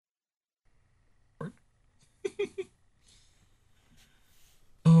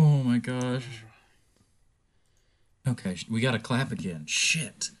gosh. Okay, we gotta clap again.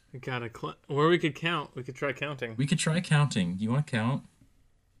 Shit. We gotta or we could count. We could try counting. We could try counting. You want to count?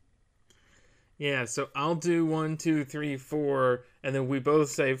 Yeah, so I'll do 1, 2, 3, 4, and then we both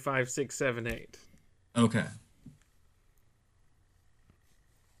say 5, 6, 7, 8. Okay.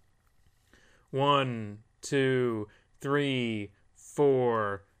 1, 2, 3,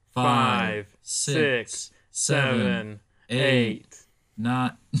 4, 5, 5, 6, 7, 8. 8.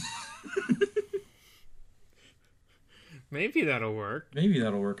 Not. Maybe that'll work. Maybe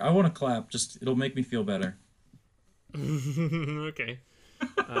that'll work. I want to clap. Just it'll make me feel better. Okay.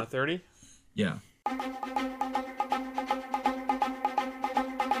 30? Yeah.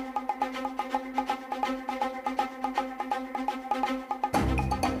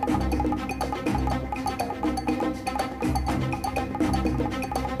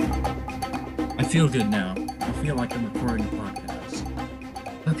 I feel good now. I feel like I'm recording a podcast.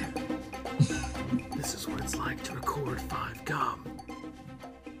 Okay. This is what it's like to record 5 gum.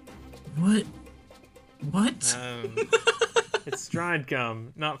 What? What? It's dried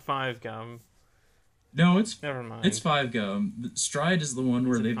gum, not 5 gum. No, it's Never mind. It's 5 gum. Stride is the one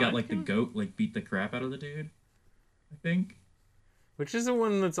where they've got 5 like the gum? goat like beat the crap out of the dude. I think Which is the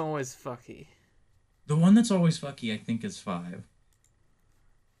one that's always fucky? the one that's always fucky. I think is 5.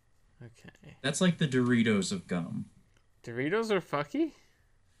 Okay. That's like the Doritos of gum. Doritos are fucky?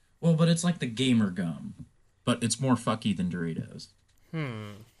 Well, but it's like the gamer gum, but it's more fucky than Doritos.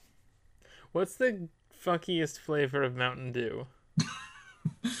 What's the fuckiest flavor of Mountain Dew?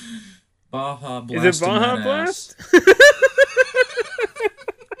 Baja Blast. Is it in Baja that Blast? ass.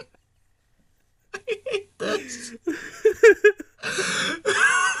 I hate this.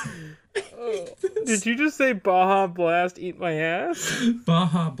 Did you just say Baja Blast eat my ass?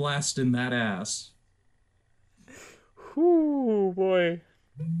 Baja Blast in that ass. Whoo, boy.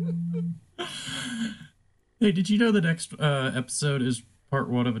 Hey, did you know the next episode is part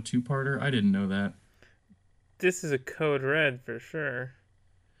 1 of a 2-parter? I didn't know that. This is a code red for sure.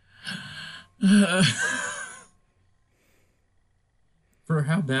 For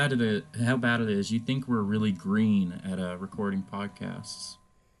how bad it is, you think we're really green at recording podcasts.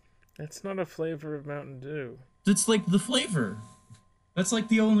 That's not a flavor of Mountain Dew. It's like the flavor. That's like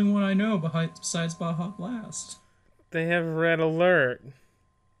the only one I know besides Baja Blast. They have Red Alert.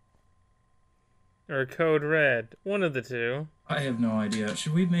 Or Code Red. One of the two. I have no idea.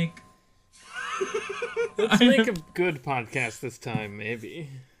 Should we make... Let's make a good podcast this time, maybe.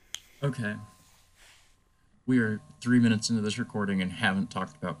 Okay. We are 3 minutes into this recording and haven't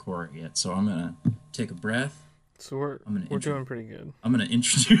talked about Korra yet, so I'm gonna take a breath. So we're doing pretty good. I'm gonna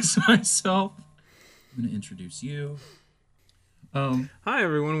introduce myself. I'm gonna introduce you. Hi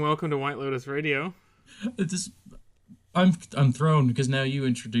everyone, welcome to White Lotus Radio. I'm thrown because now you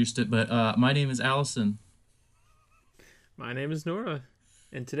introduced it, but my name is Allison. My name is Nora,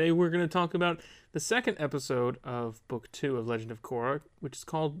 and today we're going to talk about the second episode of Book 2 of Legend of Korra, which is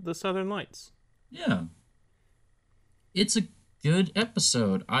called The Southern Lights. Yeah. It's a good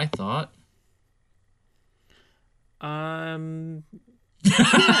episode, I thought. Yeah.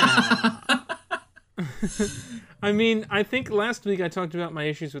 I mean, I think last week I talked about my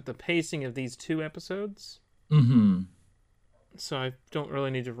issues with the pacing of these 2 episodes. Mm-hmm. So I don't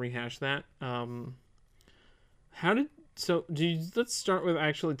really need to rehash that. Let's start with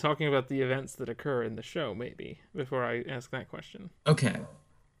actually talking about the events that occur in the show, maybe, before I ask that question. Okay.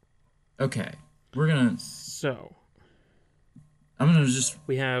 We're gonna... So... I'm gonna just...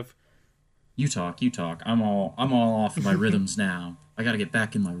 We have... You talk. I'm all off my rhythms now. I gotta get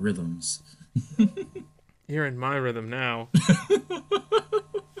back in my rhythms. You're in my rhythm now.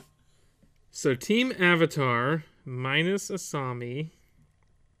 So Team Avatar minus Asami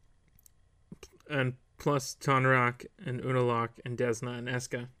and plus Tonrak and Unalaq and Desna and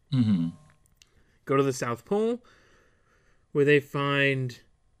Eska go to the South Pole where they find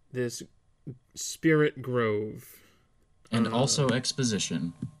this spirit grove. And also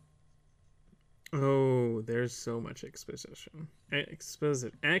exposition. Oh, there's so much exposition.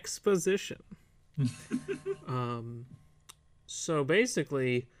 Exposition. So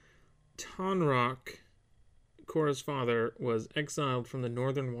basically, Tonrak, Korra's father, was exiled from the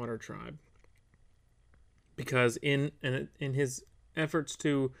Northern Water Tribe because in his efforts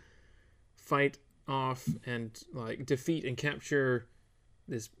to fight off and defeat and capture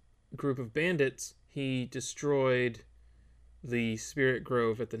this group of bandits, he destroyed the Spirit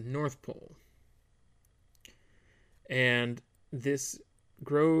Grove at the North Pole. And this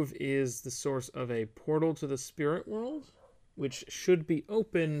grove is the source of a portal to the spirit world, which should be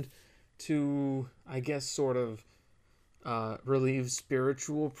opened to, I guess, sort of relieve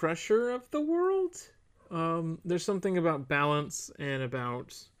spiritual pressure of the world. There's something about balance and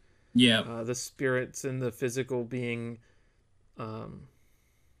about Yeah. the spirits and the physical being um,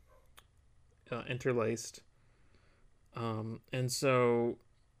 interlaced. And so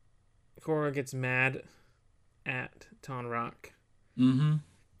Korra gets mad at Tonraq, Mm-hmm.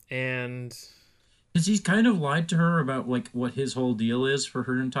 and Because he's kind of lied to her about like what his whole deal is for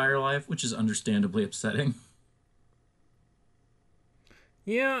her entire life, which is understandably upsetting.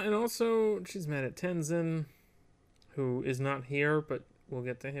 yeah, and also she's mad at Tenzin, who is not here, but we'll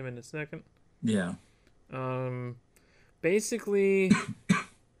get to him in a second. Yeah. Um, basically,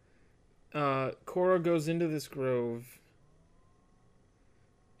 Korra goes into this grove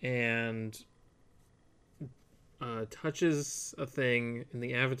and touches a thing in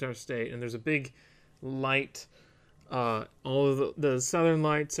the Avatar state, and there's a big light. All of the southern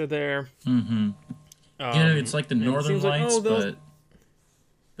lights are there. Mm-hmm. Yeah, it's like the and it northern seems like, lights, oh, those,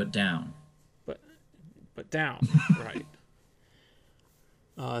 but down. but down, right?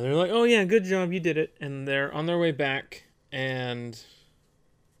 They're like, oh yeah, good job, you did it, and they're on their way back, and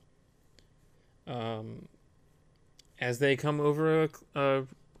as they come over a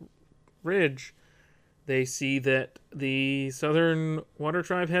ridge, they see that the Southern Water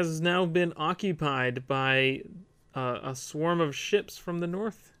Tribe has now been occupied by a swarm of ships from the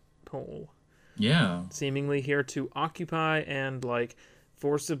North Pole, Yeah. seemingly here to occupy and like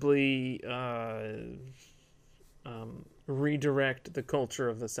forcibly redirect the culture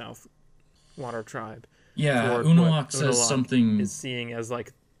of the South Water Tribe. Yeah. Toward Unalaq what says Unalaq something. is seeing as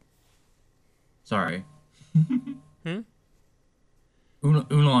like Sorry. Hmm?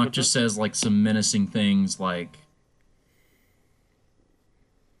 Unalaq What's just up? says like some menacing things like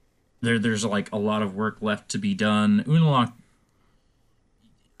there's like a lot of work left to be done. Unalaq,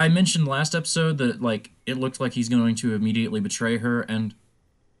 I mentioned last episode that like it looked like he's going to immediately betray her, and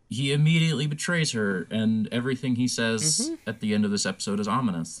he immediately betrays her, and everything he says at the end of this episode is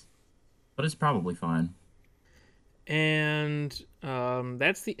ominous. But it's probably fine. And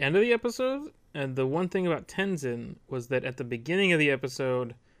that's the end of the episode. And the one thing about Tenzin was that at the beginning of the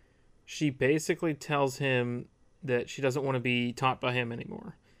episode, she basically tells him that she doesn't want to be taught by him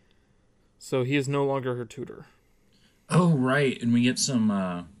anymore. So he is no longer her tutor. Oh right, and we get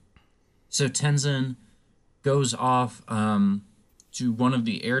some. So Tenzin goes off to one of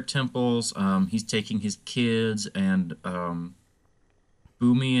the air temples. He's taking his kids and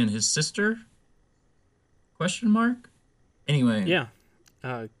Boomy and his sister. Question mark. Anyway, Yeah.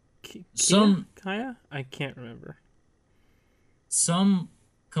 some Kaya? I can't remember. some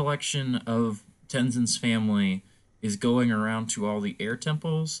collection of Tenzin's family is going around to all the air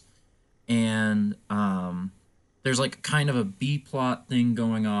temples, and there's like kind of a B plot thing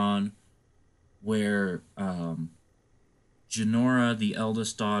going on where Janora, the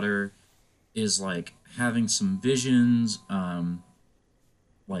eldest daughter, is like having some visions.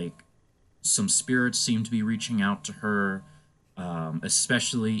 Like some spirits seem to be reaching out to her,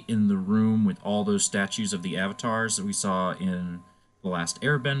 especially in the room with all those statues of the avatars that we saw in The Last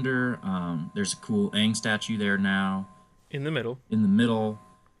Airbender. There's a cool Aang statue there now. In the middle. In the middle,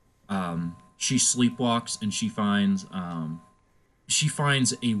 she sleepwalks and she finds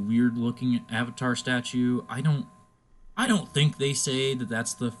a weird looking avatar statue. I don't think they say that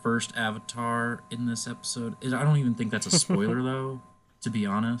that's the first avatar in this episode. I don't even think that's a spoiler though, to be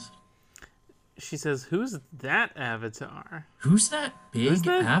honest. She says, "Who's that avatar? Who's that big Who's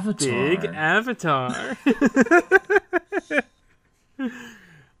that avatar? big avatar?"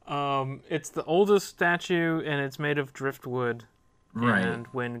 It's the oldest statue, and it's made of driftwood. Right. And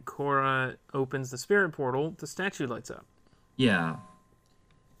when Korra opens the spirit portal, the statue lights up. Yeah.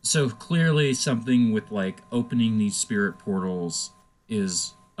 So clearly something with like opening these spirit portals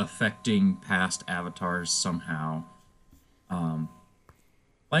is affecting past avatars somehow.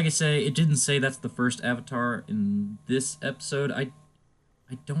 Like I say, it didn't say that's the first avatar in this episode. I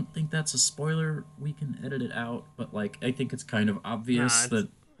don't think that's a spoiler. We can edit it out, but like I think it's kind of obvious that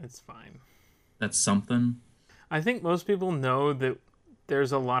it's fine. that's something. I think most people know that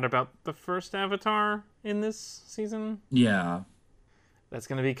there's a lot about the first avatar in this season. Yeah. That's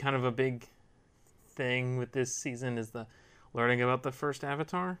going to be kind of a big thing with this season, is the learning about the first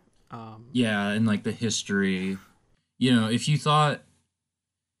avatar. Yeah, and like the history. You know, if you thought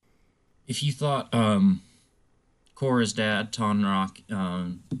Korra's dad,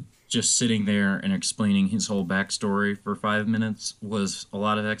 Tonraq, just sitting there and explaining his whole backstory for 5 minutes was a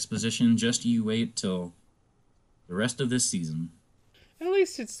lot of exposition, just you wait till the rest of this season. At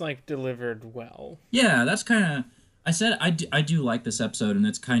least it's like delivered well. Yeah, that's kind of. I said I do like this episode, and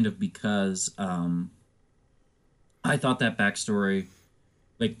it's kind of because I thought that backstory,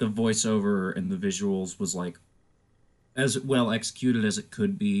 like the voiceover and the visuals, was like as well executed as it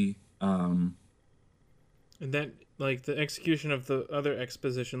could be. And that, like, the execution of the other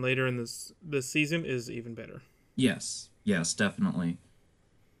exposition later in this season is even better. Yes, definitely.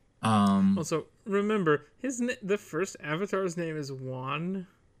 Also, remember the first Avatar's name is Wan.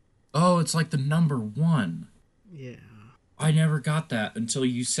 Oh, it's like the number one. Yeah. I never got that until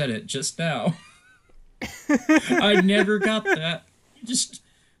you said it just now. I never got that. Just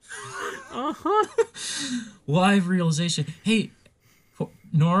live realization. Hey,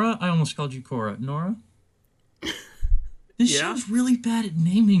 Nora, I almost called you Cora. Nora? This show's really bad at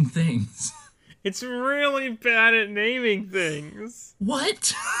naming things. It's really bad at naming things.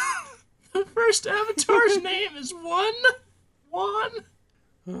 What? The first Avatar's name is One?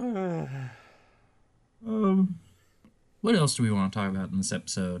 What else do we want to talk about in this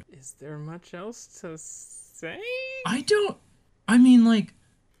episode? Is there much else to say? I mean, like,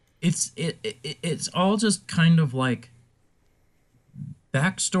 it's all just kind of like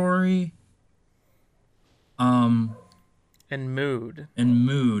backstory, and mood.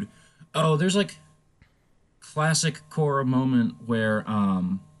 Oh, there's like classic Korra moment where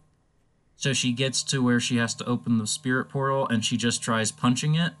so she gets to where she has to open the spirit portal and she just tries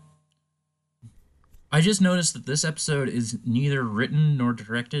punching it. I just noticed that this episode is neither written nor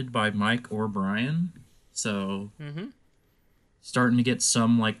directed by Mike or Brian, so starting to get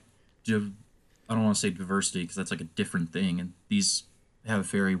some like I don't want to say diversity because that's like a different thing, and these have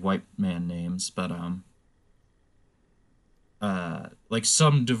very white man names, but like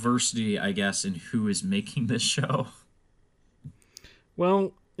some diversity, I guess, in who is making this show.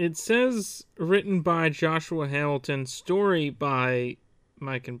 Well, it says written by Joshua Hamilton, story by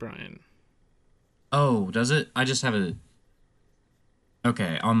Mike and Brian. Oh, does it? I just have a...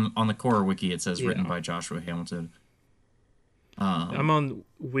 Okay, on the Korra wiki it says written by Joshua Hamilton. I'm on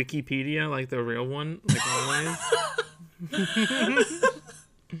Wikipedia, like the real one, like always.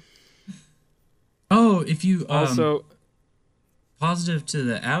 Oh, if you... also... Positive to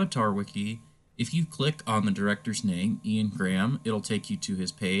the Avatar wiki, if you click on the director's name, Ian Graham, it'll take you to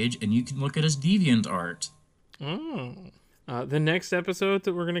his page, and you can look at his DeviantArt. Oh. The next episode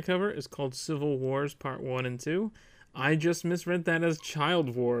that we're going to cover is called Civil Wars Part 1 and 2. I just misread that as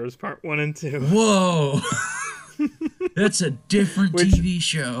Child Wars Part 1 and 2. Whoa! That's a different TV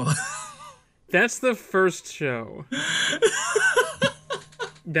show. That's the first show.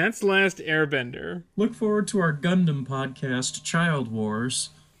 That's Last Airbender. Look forward to our Gundam podcast, Child Wars.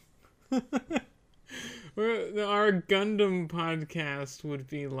 Our Gundam podcast would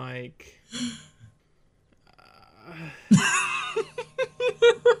be like...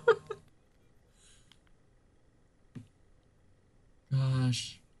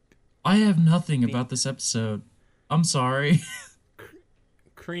 Gosh. I have nothing about this episode. I'm sorry.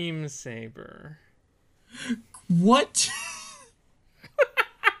 Cream Saber. What?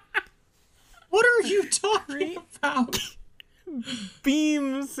 What are you talking about?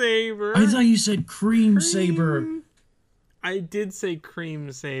 Beam Saber. I thought you said Cream Saber. I did say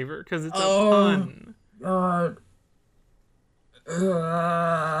Cream Saber because it's a pun.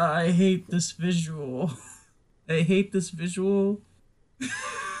 I hate this visual. I hate this visual.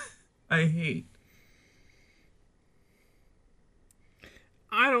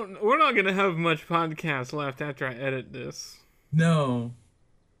 We're not going to have much podcast left after I edit this. No.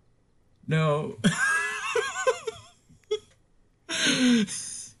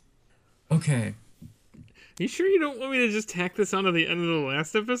 Okay. You sure you don't want me to just tack this onto the end of the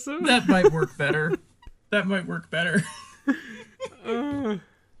last episode? That might work better.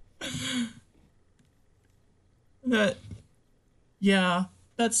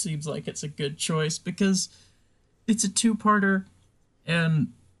 That seems like it's a good choice because it's a two-parter,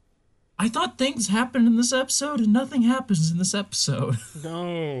 and I thought things happened in this episode, and nothing happens in this episode.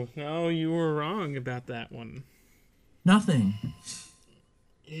 No, you were wrong about that one. Nothing.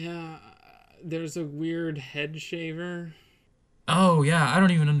 Yeah, there's a weird head shaver. Oh, yeah, I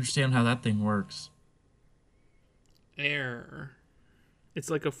don't even understand how that thing works. Air. It's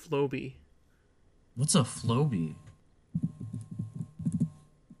like a Floby. What's a Floby?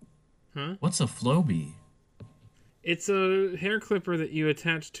 Huh? What's a Floby? It's a hair clipper that you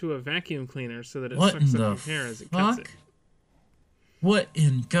attach to a vacuum cleaner so that it sucks up your hair as it cuts it. What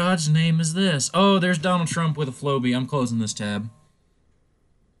in God's name is this? Oh, there's Donald Trump with a Floby. I'm closing this tab.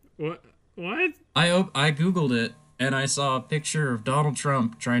 What? I googled it, and I saw a picture of Donald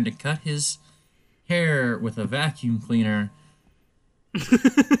Trump trying to cut his hair with a vacuum cleaner.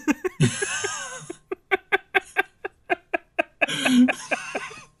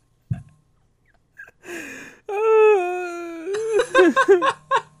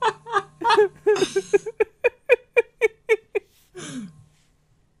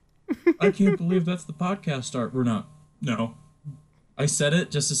 I can't believe that's the podcast art. We're not. No. I said it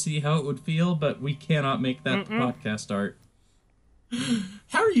just to see how it would feel, but we cannot make that the podcast art.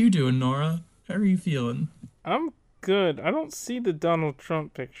 How are you doing, Nora? How are you feeling? I'm good. I don't see the Donald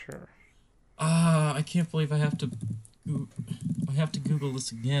Trump picture. I can't believe I have to Google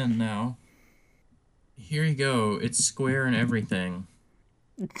this again now. Here you go. It's square and everything.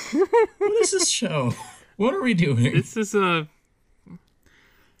 What is this show? What are we doing? This is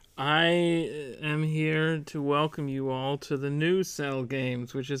I am here to welcome you all to the new Cell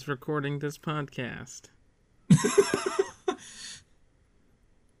Games, which is recording this podcast.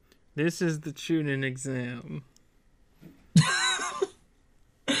 This is the tune-in exam.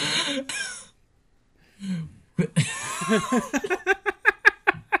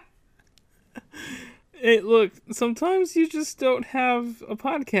 Hey, look, sometimes you just don't have a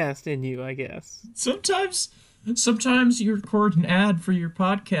podcast in you, I guess. Sometimes you record an ad for your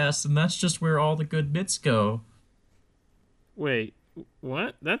podcast, and that's just where all the good bits go. Wait,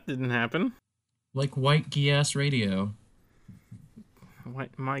 what? That didn't happen. Like White Gay-Ass Radio.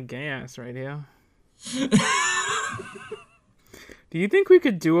 My gay-ass radio. Do you think we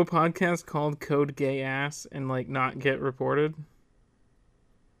could do a podcast called Code Gay Ass and, like, not get reported?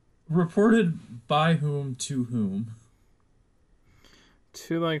 Reported by whom to whom?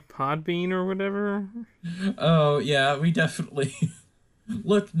 To, like, Podbean or whatever? Oh, yeah, we definitely...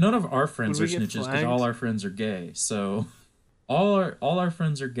 Look, none of our friends are snitches because all our friends are gay, so... All our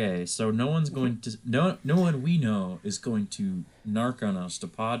friends are gay, so no one's going to... No one we know is going to narc on us to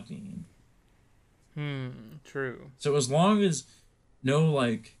Podbean. True. So as long as no,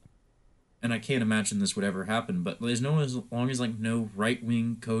 like... And I can't imagine this would ever happen, but as long as like no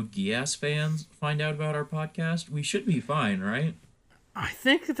right-wing Code Geass fans find out about our podcast, we should be fine, right? I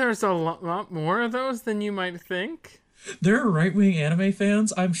think there's a lot more of those than you might think. There are right-wing anime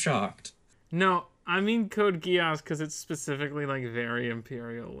fans? I'm shocked. No, I mean Code Geass because it's specifically like very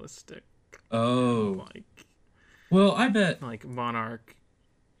imperialistic. Oh. Like, well, I bet like Monarch.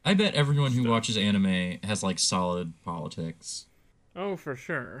 I bet everyone who watches anime has like solid politics. Oh, for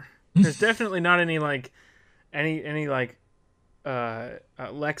sure. There's definitely not any like any like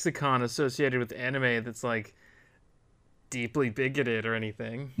lexicon associated with anime that's like deeply bigoted or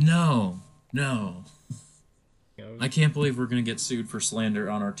anything. No. I can't believe we're gonna get sued for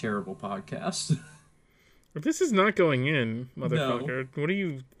slander on our terrible podcast. But this is not going in, motherfucker. No.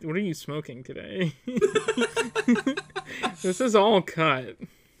 What are you smoking today? This is all cut.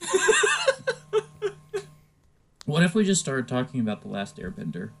 What if we just started talking about The Last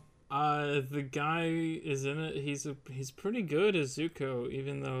Airbender? The guy is in it. He's pretty good as Zuko,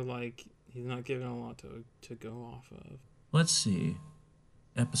 even though like he's not given a lot to go off of. Let's see.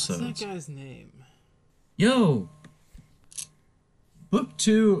 Episodes. What's that guy's name? Yo! Book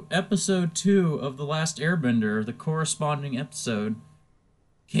 2, Episode 2 of The Last Airbender, the corresponding episode,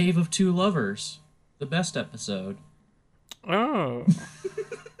 Cave of Two Lovers, the best episode. Oh.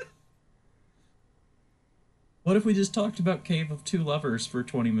 What if we just talked about Cave of Two Lovers for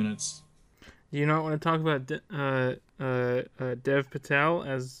 20 minutes? Do you not want to talk about Dev Patel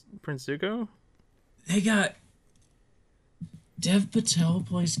as Prince Zuko? They got... Dev Patel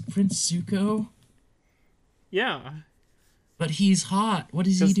plays Prince Zuko? Yeah. But he's hot. What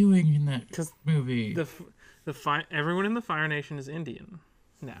is he doing in that movie? Everyone in the Fire Nation is Indian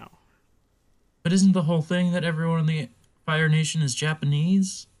now. But isn't the whole thing that everyone in the Fire Nation is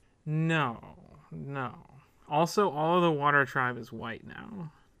Japanese? No. Also, all of the Water Tribe is white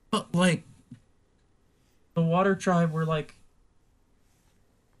now. But, like, the Water Tribe were, like,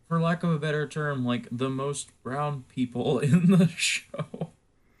 for lack of a better term, like, the most brown people in the show.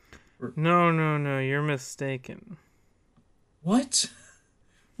 No, you're mistaken. What?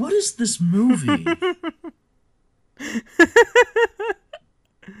 What is this movie?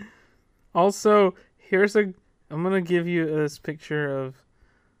 Also, I'm gonna give you this picture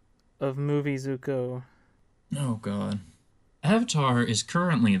of movie Zuko. Oh, God. Avatar is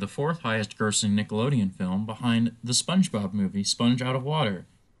currently the 4th highest grossing Nickelodeon film behind the SpongeBob movie Sponge Out of Water,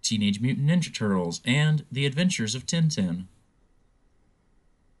 Teenage Mutant Ninja Turtles, and The Adventures of Tintin.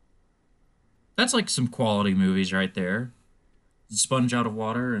 That's like some quality movies right there. Sponge Out of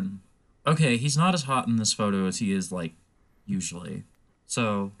Water and... Okay, he's not as hot in this photo as he is, like, usually.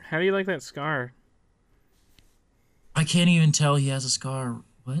 So... How do you like that scar? I can't even tell he has a scar.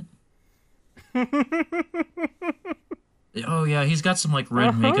 What? Oh, yeah, he's got some, like,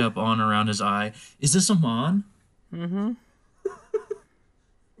 red makeup on around his eye. Is this Amon? Mm-hmm.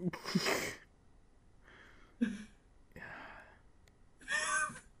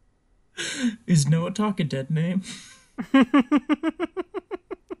 Is Noah Talk a dead name?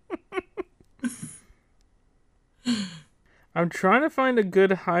 I'm trying to find a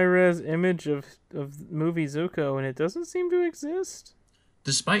good high-res image of movie Zuko, and it doesn't seem to exist.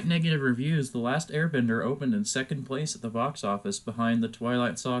 Despite negative reviews, The Last Airbender opened in second place at the box office behind the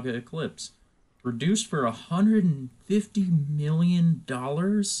Twilight Saga Eclipse. Produced for $150 million?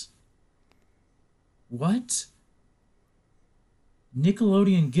 What?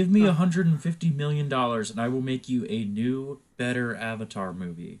 Nickelodeon, give me $150 million and I will make you a new, better Avatar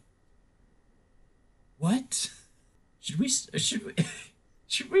movie. What? Should we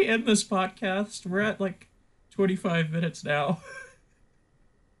should we end this podcast? We're at like 25 minutes now.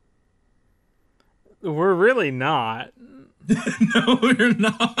 We're really not. No, we're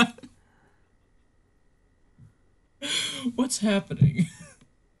not. What's happening?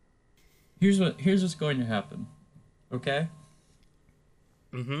 Here's what's going to happen. Okay?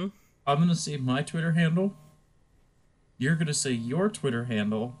 Mm-hmm. I'm gonna say my Twitter handle. You're gonna say your Twitter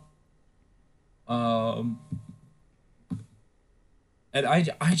handle. And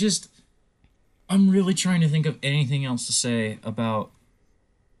I'm really trying to think of anything else to say about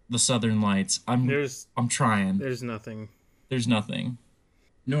the Southern Lights. I'm trying. There's nothing. There's nothing.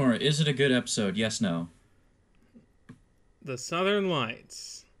 Nora, is it a good episode? Yes, no. The Southern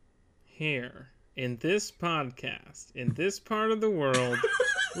Lights, here, in this podcast, in this part of the world,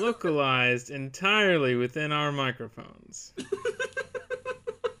 localized entirely within our microphones.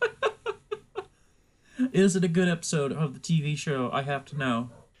 Is it a good episode of the TV show? I have to know.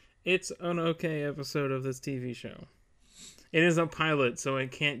 It's an okay episode of this TV show. It is a pilot, so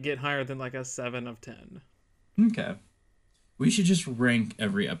it can't get higher than like a 7 of 10. Okay. We should just rank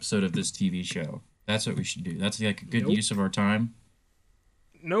every episode of this TV show. That's what we should do. That's like a good use of our time.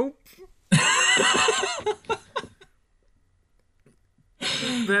 Nope.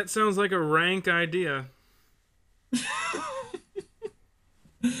 That sounds like a rank idea.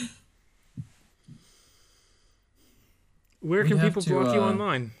 Where can people block you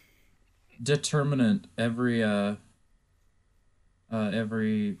online? Determinant every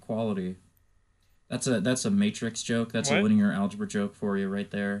quality. That's a matrix joke. That's what? A linear algebra joke for you right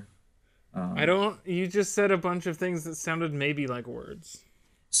there. You just said a bunch of things that sounded maybe like words.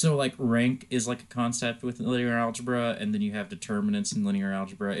 So like rank is like a concept with linear algebra, and then you have determinants in linear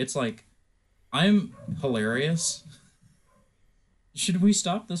algebra. It's like, I'm hilarious. Should we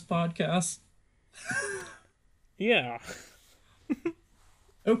stop this podcast? Yeah.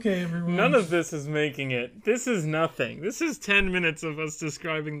 Okay, everyone. None of this is making it. This is nothing. This is 10 minutes of us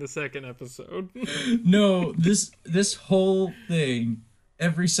describing the second episode. No, this whole thing,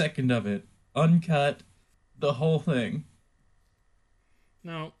 every second of it, uncut, the whole thing.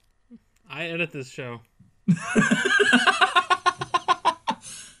 No, I edit this show.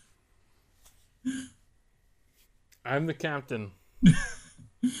 I'm the captain.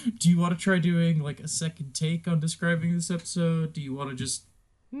 Do you want to try doing like a second take on describing this episode? Do you want to just...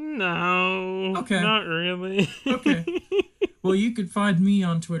 No. Okay. Not really. Okay. Well, you can find me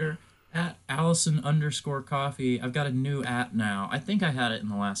on Twitter at Allison_coffee. I've got a new @ now. I think I had it in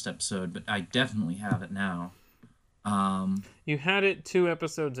the last episode, but I definitely have it now. You had it 2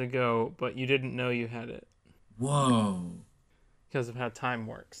 episodes ago, but you didn't know you had it. Whoa. Because of how time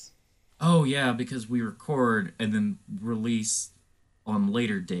works. Oh, yeah, because we record and then release on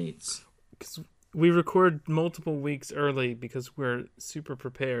later dates. Because we record multiple weeks early because we're super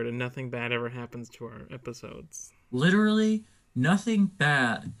prepared and nothing bad ever happens to our episodes. Literally, nothing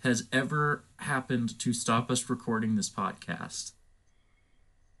bad has ever happened to stop us recording this podcast.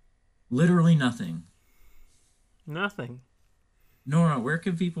 Literally nothing. Nothing. Nora, where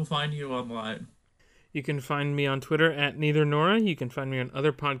can people find you online? You can find me on Twitter at NeitherNora. You can find me on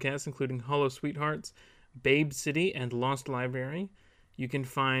other podcasts, including Hollow Sweethearts, Babe City, and Lost Library. You can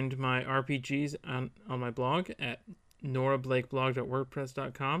find my RPGs on my blog at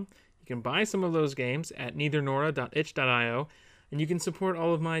norablakblog.wordpress.com. You can buy some of those games at neithernora.itch.io. And you can support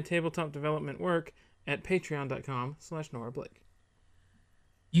all of my tabletop development work at patreon.com/NoraBlake.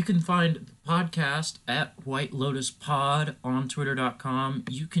 You can find the podcast at White Lotus Pod on Twitter.com.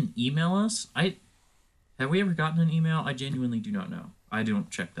 You can email us. Have we ever gotten an email? I genuinely do not know. I don't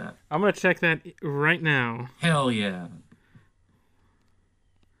check that. I'm going to check that right now. Hell yeah.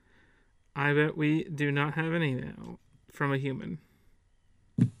 I bet we do not have an email from a human.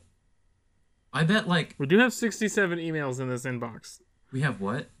 I bet, like... We do have 67 emails in this inbox. We have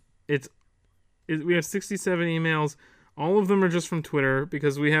what? We have 67 emails. All of them are just from Twitter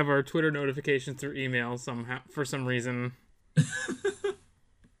because we have our Twitter notifications through email somehow for some reason.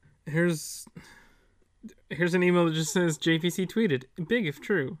 Here's an email that just says JPC tweeted. Big if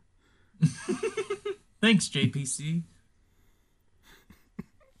true.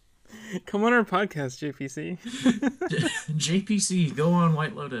 Come on our podcast, JPC. JPC, go on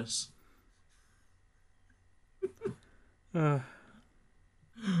White Lotus.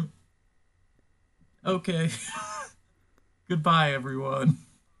 Okay. Goodbye, everyone.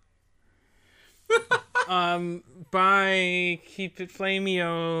 Bye. Keep it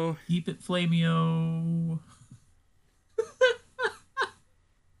flameo. Keep it flameo.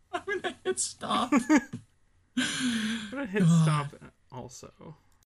 I'm gonna hit stop. I'm gonna hit stop also.